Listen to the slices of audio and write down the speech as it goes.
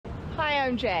Hi,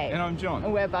 I'm Jay. And I'm John.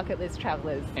 And we're Bucket List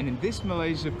Travellers. And in this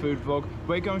Malaysia food vlog,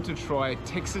 we're going to try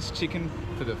Texas chicken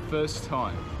for the first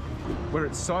time. We're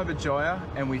at Cyberjaya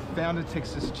and we found a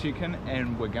Texas chicken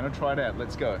and we're going to try it out.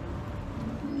 Let's go.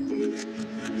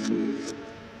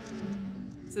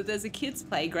 So there's a kids'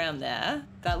 playground there.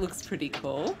 That looks pretty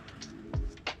cool.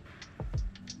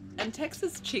 And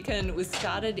Texas Chicken was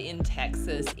started in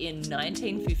Texas in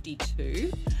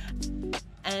 1952.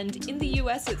 And in the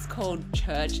US, it's called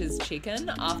Church's Chicken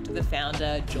after the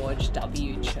founder, George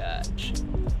W. Church.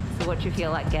 So what do you feel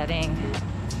like getting?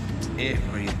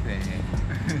 Everything.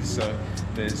 So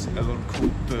there's a lot of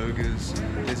cool burgers.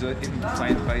 There's even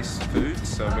plant-based food.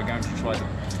 So we're going to try the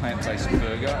plant-based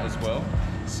burger as well.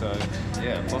 So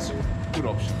yeah, lots of good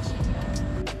options.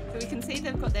 So we can see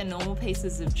they've got their normal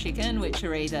pieces of chicken, which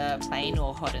are either plain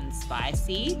or hot and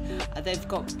spicy. They've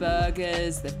got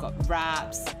burgers, they've got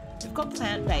wraps, they've got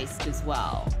plant-based as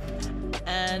well.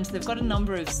 And they've got a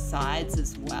number of sides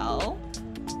as well.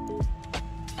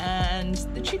 And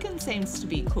the chicken seems to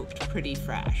be cooked pretty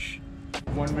fresh.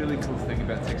 One really cool thing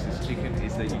about Texas chicken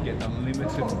is that you get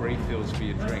unlimited refills for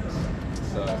your drinks.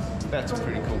 So that's a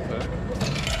pretty cool perk.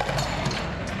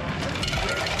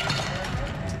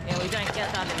 Yeah, we don't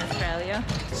get that in Australia.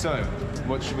 So,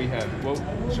 what should we have? Well,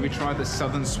 should we try the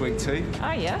Southern Sweet Tea?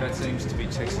 Oh, yeah. That seems to be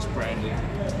Texas branded.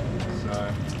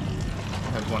 So,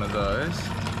 have one of those.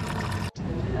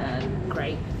 And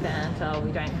grape Fanta.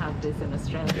 We don't have this in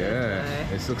Australia. Yeah,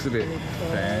 so this looks a bit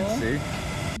fancy.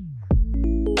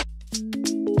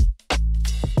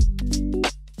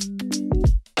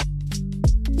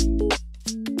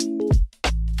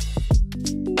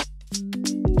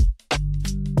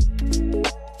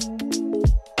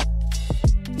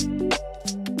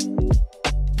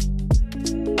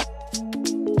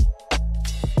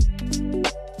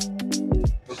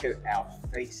 Look at our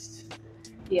feast.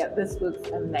 yeah, this looks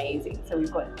amazing. So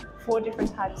we've got 4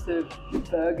 different types of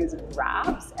burgers and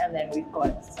wraps, and then we've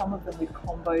got some of them with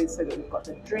combos, so that we've got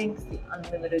the drinks, the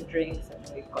unlimited drinks, and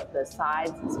then we've got the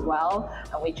sides as well.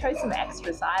 And we chose some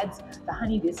extra sides. The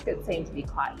honey biscuits seem to be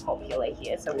quite popular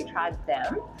here, so we tried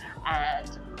them,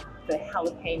 and the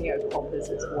jalapeno poppers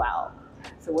as well.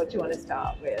 So what do you want to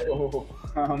start with? Oh,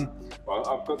 well,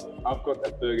 I've got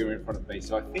that burger in front of me,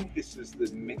 so I think this is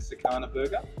the Mexicana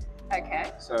burger.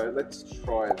 Okay. So let's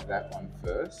try that one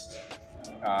first.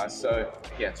 So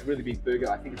yeah, it's a really big burger.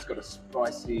 I think it's got a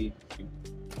spicy,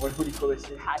 what do you call this?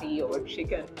 Patty or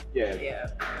chicken. Yeah,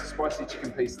 spicy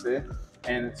chicken piece there.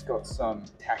 And it's got some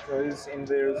tacos in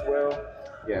there as well.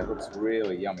 Yeah, it looks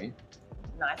really yummy.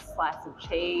 Nice slice of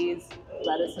cheese,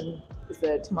 lettuce, and is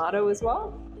there tomato as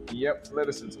well? Yep,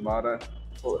 lettuce and tomato.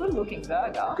 It's a good looking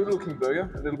burger. Good looking burger,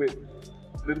 a little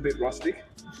bit rustic,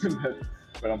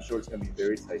 but I'm sure it's going to be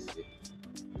very tasty.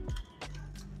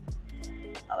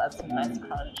 Oh, that's a nice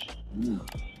crunch.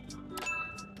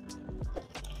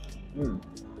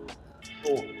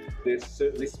 Oh, there's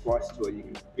certainly spice to it. You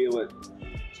can feel it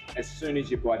as soon as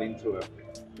you bite into it.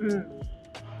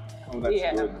 Oh,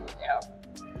 that's good.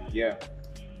 Yeah.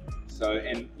 So,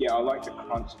 and yeah, I like the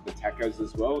crunch of the tacos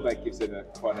as well. That gives it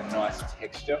quite a nice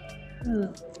texture.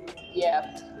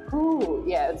 Yeah. Ooh,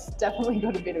 yeah, it's definitely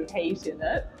got a bit of heat in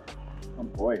it. Oh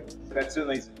boy, that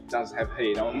certainly does have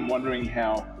heat. I'm wondering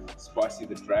how spicy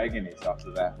the dragon is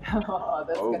after that. Oh,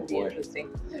 that's going to be interesting.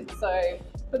 So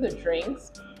for the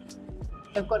drinks,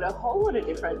 they've got a whole lot of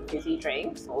different fizzy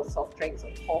drinks or soft drinks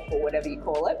or pop or whatever you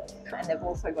call it. And they've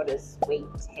also got a sweet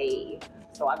tea.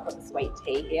 So I've got the sweet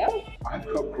tea here. I've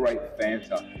got grape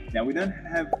Fanta. Now we don't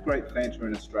have grape Fanta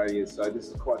in Australia, so this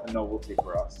is quite the novelty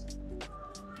for us.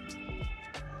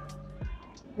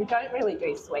 We don't really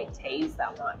do sweet teas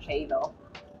that much either.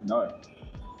 No.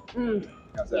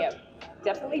 How's that? Yeah,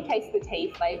 definitely taste the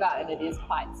tea flavour, and it is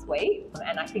quite sweet.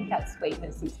 And I think that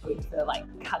sweetness is good for like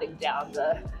cutting down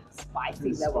the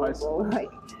spicy level, or like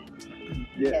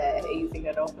easing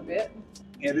it off a bit.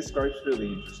 Yeah, this grape's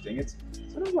really interesting. It's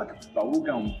sort of like a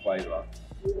bubblegum flavour.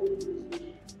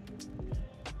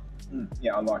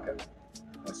 Yeah, I like it.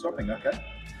 We're swapping, okay.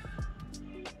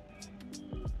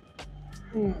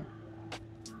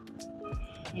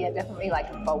 Yeah, definitely like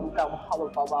a bubblegum hubba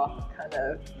bubba kind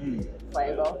of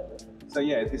flavour. So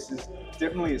yeah, this is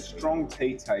definitely a strong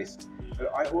tea taste,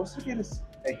 but I also get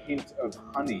a hint of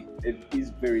honey. It is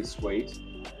very sweet.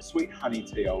 A sweet honey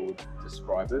tea, I would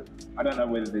describe it. I don't know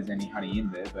whether there's any honey in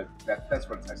there, but that's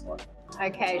what it tastes like.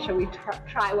 Okay, shall we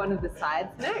try one of the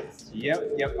sides next?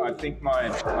 Yep. I think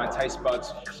my taste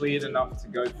buds cleared enough to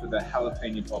go for the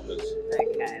jalapeno poppers.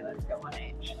 Okay, let's go one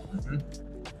each.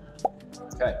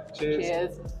 Okay, cheers.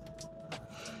 Cheers.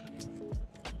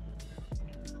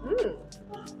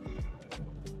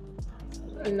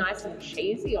 Nice and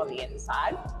cheesy on the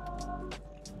inside.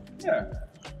 Yeah.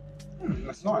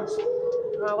 That's nice.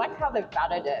 I like how they've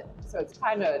battered it, so it's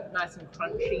kind of nice and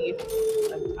crunchy.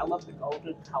 And I love the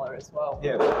golden color as well.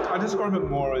 Yeah, I describe it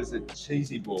more as a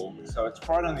cheesy ball. So it's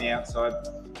fried on the outside,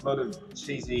 a lot of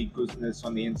cheesy goodness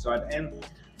on the inside, and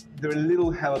there are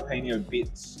little jalapeno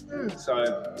bits. So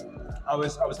I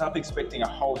was half expecting a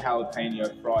whole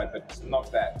jalapeno fried, but it's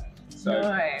not that.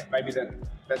 So maybe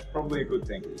that's probably a good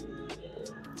thing.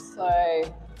 So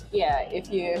yeah,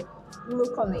 if you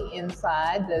look on the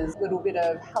inside, there's a little bit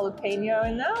of jalapeno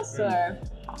in there, so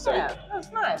yeah,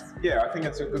 that's nice. Yeah, I think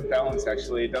it's a good balance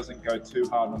actually. It doesn't go too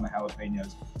hard on the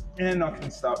jalapenos, and I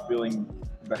can start feeling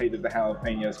the heat of the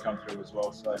jalapenos come through as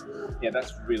well. So yeah,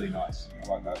 that's really nice. I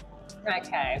like that.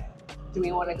 Okay, do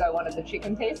we want to go one of the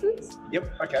chicken pieces?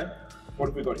 Yep. Okay. What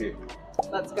have we got here?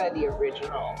 Let's go the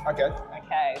original. Okay.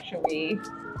 Okay, shall we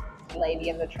Lady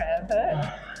and the Tramp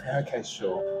it? Okay,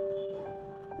 sure.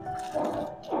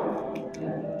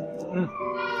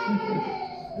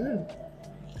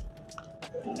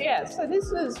 Yeah, so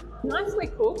this is nicely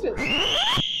cooked.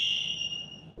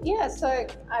 Yeah, so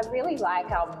I really like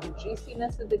the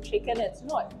juiciness of the chicken. It's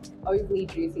not overly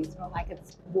juicy. It's not like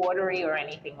it's watery or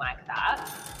anything like that,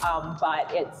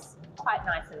 but it's quite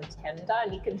nice and tender,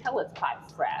 and you can tell it's quite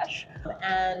fresh.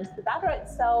 And the batter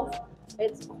itself,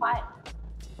 it's quite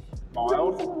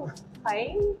mild,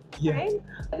 plain. Yeah.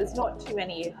 There's not too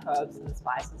many herbs and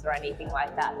spices or anything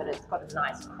like that, but it's got a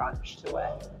nice crunch to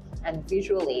it. And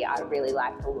visually, I really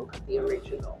like the look of the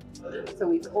original. So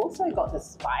we've also got the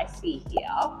spicy here.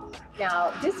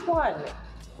 Now, this one,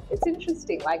 it's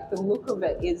interesting, like the look of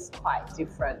it is quite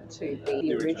different to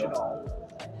the original.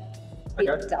 A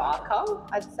bit darker,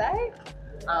 I'd say.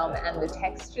 And the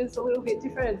texture's a little bit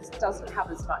different. It doesn't have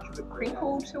as much of a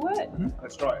crinkle to it.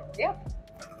 That's right. Yeah.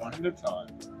 One at a time.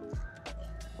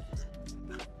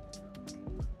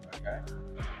 Okay.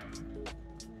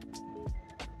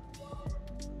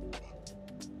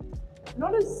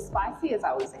 Not as spicy as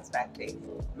I was expecting.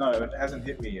 No, it hasn't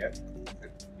hit me yet,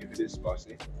 if it is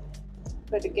spicy.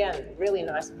 But again, really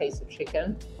nice piece of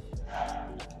chicken.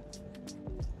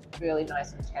 Really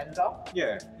nice and tender.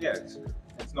 Yeah, it's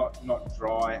not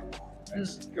dry.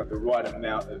 It's got the right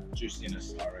amount of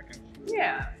juiciness, I reckon.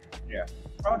 Yeah. Yeah.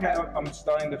 Okay, I'm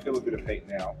starting to feel a bit of heat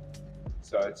now.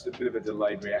 So it's a bit of a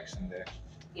delayed reaction there.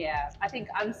 Yeah, I think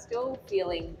I'm still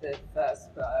feeling the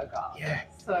first burger. Yeah.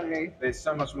 So there's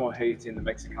so much more heat in the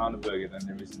Mexicana burger than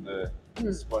there is in the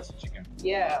spicy chicken.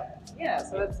 yeah,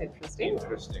 so that's interesting.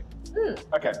 Interesting.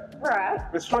 Okay. All right.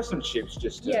 Let's try some chips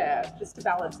just to... just to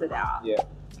balance it out. Yeah.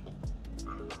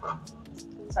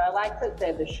 So I like that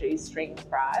they're the shoestring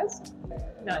fries.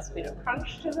 Nice bit of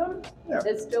crunch to them. Yeah.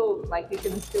 There's still, like, you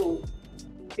can still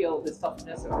feel the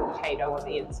softness of the potato on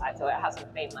the inside, so it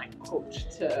hasn't been like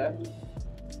cooked to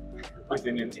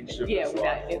within an inch of its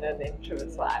life. within an inch of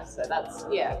its life. So that's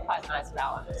quite nice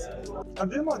balance. I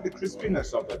do like the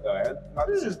crispiness of it though. Like,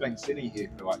 this has been sitting here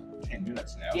for like 10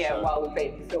 minutes now. Yeah, so while we've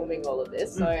been filming all of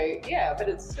this. So yeah, but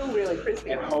it's still really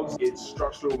crispy. it holds its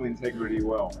structural integrity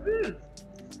well.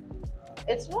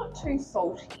 It's not too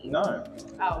salty. No.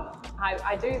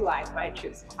 I do like my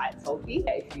chips quite salty.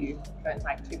 If you don't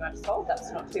like too much salt, that's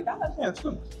not too bad. Yeah, it's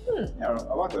good. Yeah,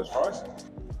 I like those fries.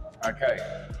 Okay,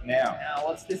 now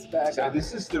what's this burger? So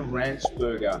this is the ranch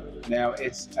burger. Now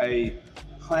it's a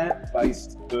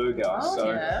plant-based burger.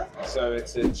 So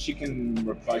it's a chicken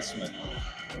replacement.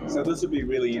 So this would be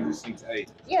really interesting to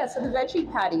eat. Yeah, so the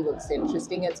veggie patty looks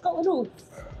interesting. It's got little,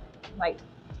 like,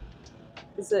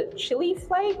 is it chili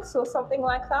flakes or something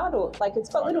like that? Or like it's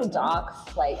got little dark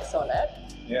flakes on it.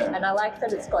 Yeah. And I like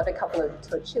that it's got a couple of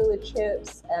tortilla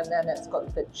chips, and then it's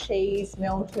got the cheese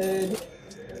melted.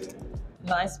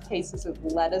 Nice pieces of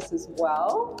lettuce as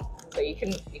well. So you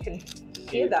can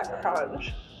hear that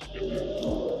crunch.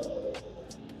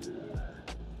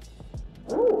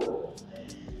 Ooh.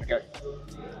 Okay.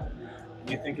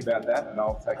 You think about that and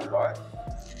I'll take a bite.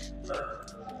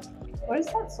 What is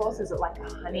that sauce? Is it like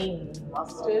a honey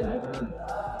mustard?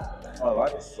 I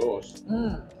like the sauce.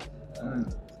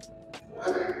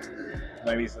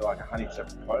 Maybe it's like a honey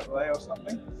chipotle or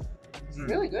something. It's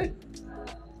really good.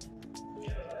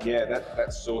 Yeah,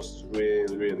 that sauce is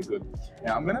really, really good.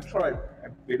 Now I'm gonna try a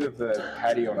bit of the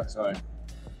patty on its own.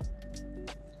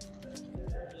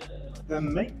 The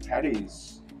meat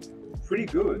patty's pretty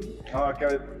good. I like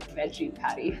Veggie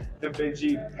patty. the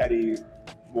veggie patty.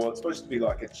 Well, it's supposed to be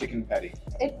like a chicken patty.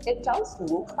 It does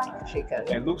look like chicken.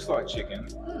 It looks like chicken,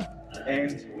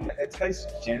 and it tastes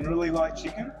generally like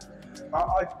chicken.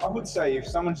 I would say if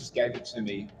someone just gave it to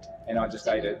me and I just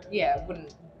ate it, Yeah, it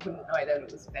wouldn't wouldn't know that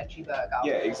it was a veggie burger.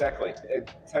 Yeah, exactly.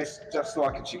 It tastes just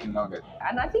like a chicken nugget.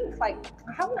 And I think like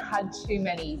I haven't had too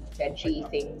many veggie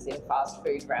things in fast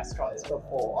food restaurants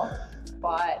before,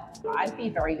 but I'd be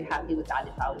very happy with that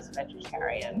if I was a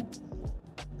vegetarian.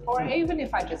 Or even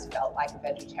if I just felt like a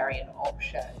vegetarian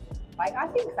option. Like, I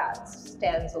think that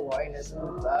stands alone as a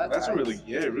good burger. That's a really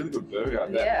good burger.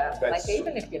 Like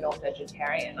even if you're not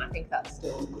vegetarian, I think that's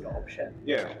still a good option.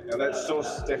 Yeah, now that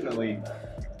sauce definitely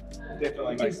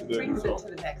makes the burger brings as well. it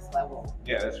to the next level.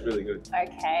 Yeah, that's really good.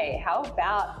 Okay, how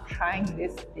about trying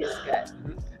this biscuit?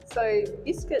 So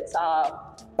biscuits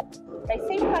they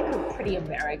seem like a pretty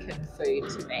American food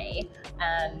to me.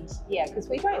 And yeah, because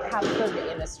we don't have them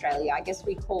in Australia. I guess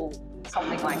we call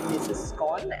something like this a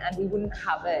scone, and we wouldn't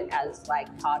have it as like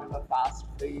part of a fast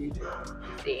food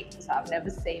thing. So I've never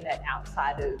seen it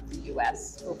outside of the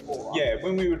US before. Yeah,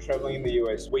 when we were traveling in the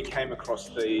US, we came across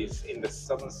these in the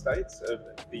southern states of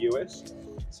the US.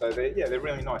 So they're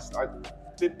really nice.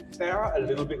 They are a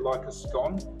little bit like a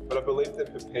scone, but I believe they're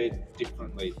prepared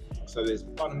differently. So there's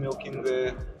buttermilk in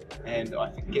there, and I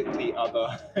forget the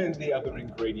other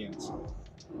ingredients.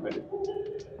 But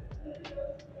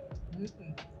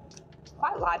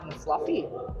quite light and fluffy.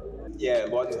 Yeah,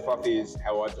 light and fluffy is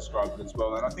how I describe it as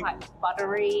well. And I think quite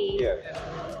buttery. Yeah.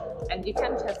 And you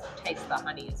can taste the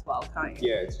honey as well, can't you?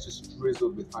 Yeah, it's just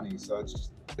drizzled with honey, so it's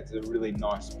a really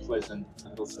nice, pleasant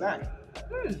little snack.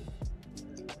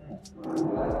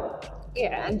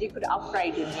 Yeah, and you could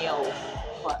upgrade your meal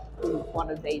with one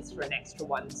of these for an extra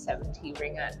 170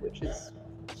 ringgit, which is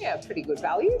pretty good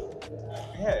value.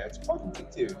 Yeah, it's quite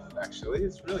addictive actually.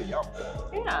 It's really yum.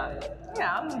 Yeah,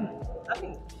 I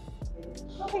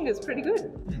think it's pretty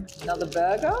good. Another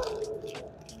burger.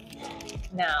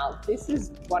 Now, this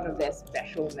is one of their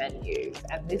special menus,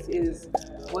 and this is,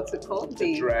 what's it called?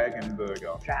 The Dragon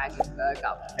Burger. Dragon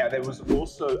Burger. Now, there was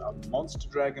also a Monster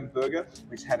Dragon Burger,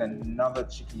 which had another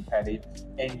chicken patty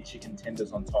and chicken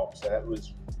tenders on top. So that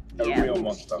was a real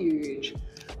monster. Huge.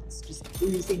 It's just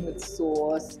oozing with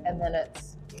sauce, and then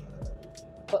it's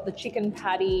got the chicken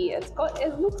patty.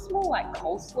 It looks more like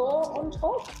coleslaw on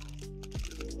top.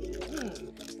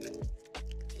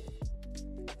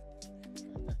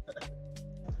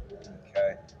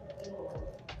 Okay.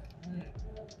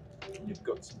 You've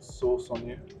got some sauce on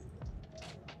you.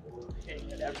 Getting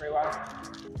it everywhere.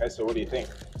 Okay, so what do you think?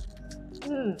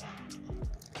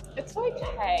 It's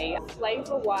okay.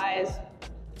 Flavor-wise,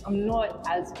 I'm not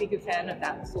as big a fan of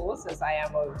that sauce as I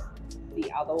am of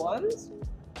the other ones.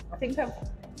 I think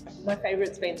my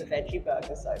favourite's been the veggie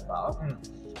burger so far.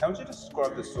 How would you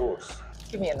describe the sauce?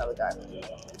 Give me another go.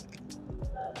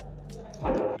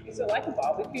 Is it like a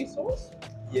barbecue sauce?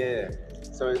 Yeah.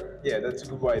 So yeah, that's a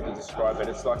good way to describe it.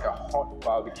 It's like a hot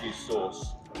barbecue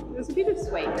sauce. There's a bit of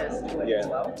sweetness to it as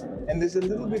well. And there's a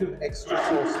little bit of extra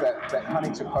sauce, that honey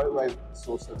chipotle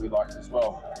sauce that we liked as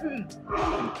well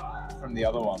from the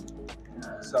other one.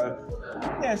 So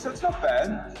yeah, so it's not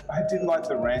bad. I did like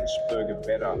the ranch burger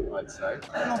better, I'd say.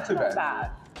 Not too bad. Not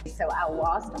bad. So our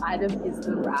last item is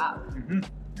the wrap.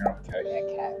 Okay.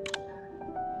 Okay.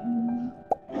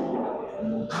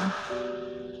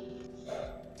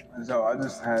 So I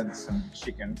just had some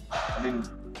chicken.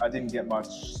 I didn't get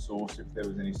much sauce, if there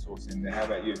was any sauce in there. How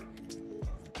about you?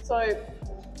 So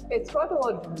it's got a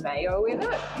lot of mayo in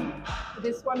it.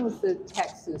 This one was the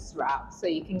Texas wrap, so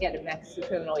you can get a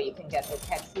Mexican or you can get the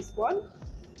Texas one.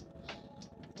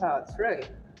 Oh, it's really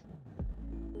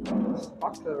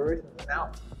stuck to the roof of the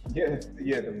mouth.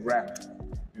 Yeah, the wrap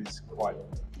is quite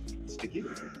sticky.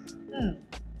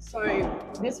 So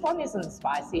this one isn't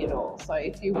spicy at all. So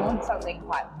if you want something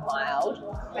quite mild,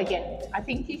 again, I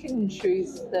think you can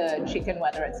choose the chicken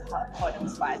whether it's hot and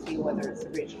spicy or whether it's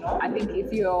original. I think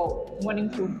if you're wanting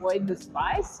to avoid the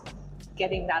spice,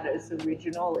 getting that as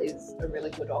original is a really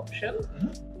good option.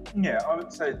 Yeah, I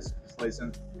would say it's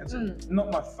pleasant. It's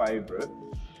not my favourite.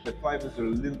 The flavours are a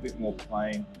little bit more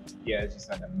plain. Yeah, as you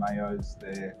say, the mayo's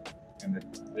there. And the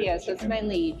so it's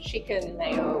mainly chicken,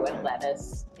 mayo, and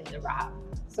lettuce in the wrap.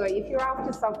 So if you're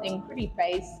after something pretty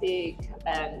basic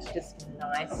and just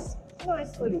nice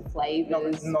little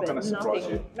flavors, not going to surprise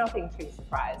you. Nothing too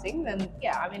surprising, then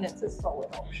yeah, I mean, it's a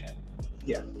solid option.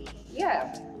 Yeah.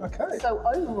 Yeah. Okay. So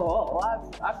overall,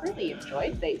 I've really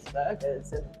enjoyed these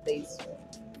burgers and these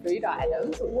food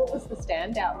items. What was the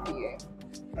standout for you?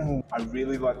 I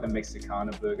really like the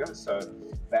Mexicana burger, so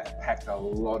that packed a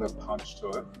lot of punch to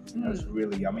it. It was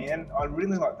really yummy, and I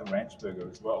really like the ranch burger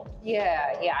as well.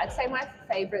 Yeah, I'd say my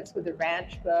favourites were the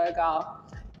ranch burger.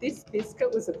 This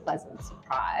biscuit was a pleasant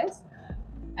surprise.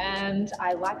 And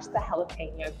I liked the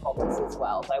jalapeno poppers as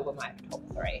well. They were my top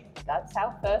 3. That's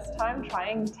our first time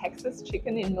trying Texas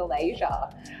chicken in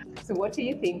Malaysia. So what do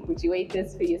you think? Would you eat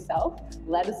this for yourself?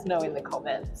 Let us know in the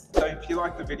comments. So if you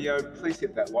like the video, please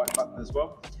hit that like button as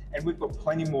well. And we've got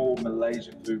plenty more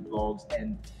Malaysia food vlogs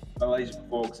and Malaysia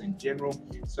vlogs in general.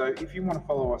 So if you want to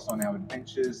follow us on our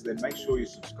adventures, then make sure you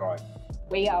subscribe.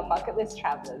 We are Bucket List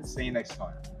Travelers. See you next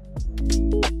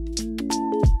time.